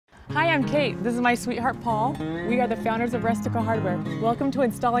Hi, I'm Kate. This is my sweetheart, Paul. We are the founders of Rustica Hardware. Welcome to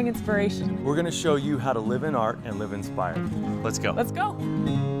Installing Inspiration. We're going to show you how to live in art and live inspired. Let's go. Let's go.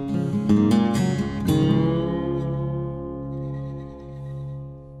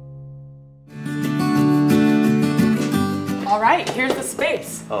 All right, here's the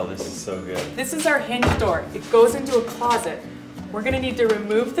space. Oh, this is so good. This is our hinge door. It goes into a closet. We're going to need to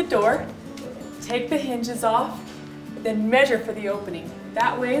remove the door, take the hinges off, then measure for the opening.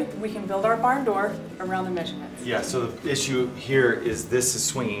 That way, we can build our barn door around the measurements. Yeah, so the issue here is this is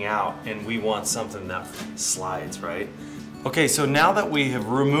swinging out and we want something that slides, right? Okay, so now that we have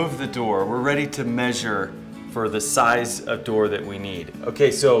removed the door, we're ready to measure for the size of door that we need.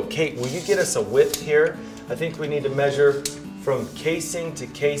 Okay, so Kate, will you get us a width here? I think we need to measure from casing to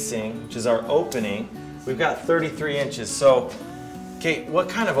casing, which is our opening. We've got 33 inches. So, Kate, what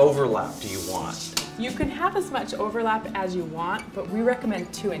kind of overlap do you want? You can have as much overlap as you want, but we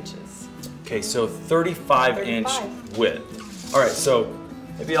recommend 2 inches. Okay, so 35 inch width. All right, so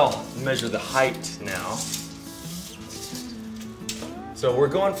maybe I'll measure the height now. So we're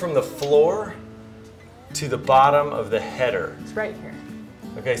going from the floor to the bottom of the header. It's right here.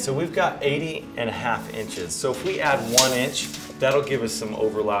 Okay, so we've got 80.5 inches. So if we add 1 inch, that'll give us some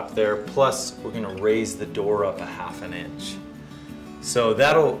overlap there. Plus, we're gonna raise the door up a ½ inch. So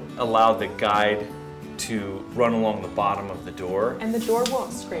that'll allow the guide to run along the bottom of the door. And the door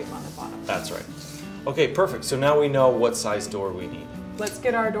won't scrape on the bottom. That's right. Okay, perfect. So now we know what size door we need. Let's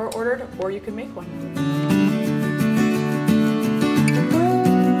get our door ordered, or you can make one.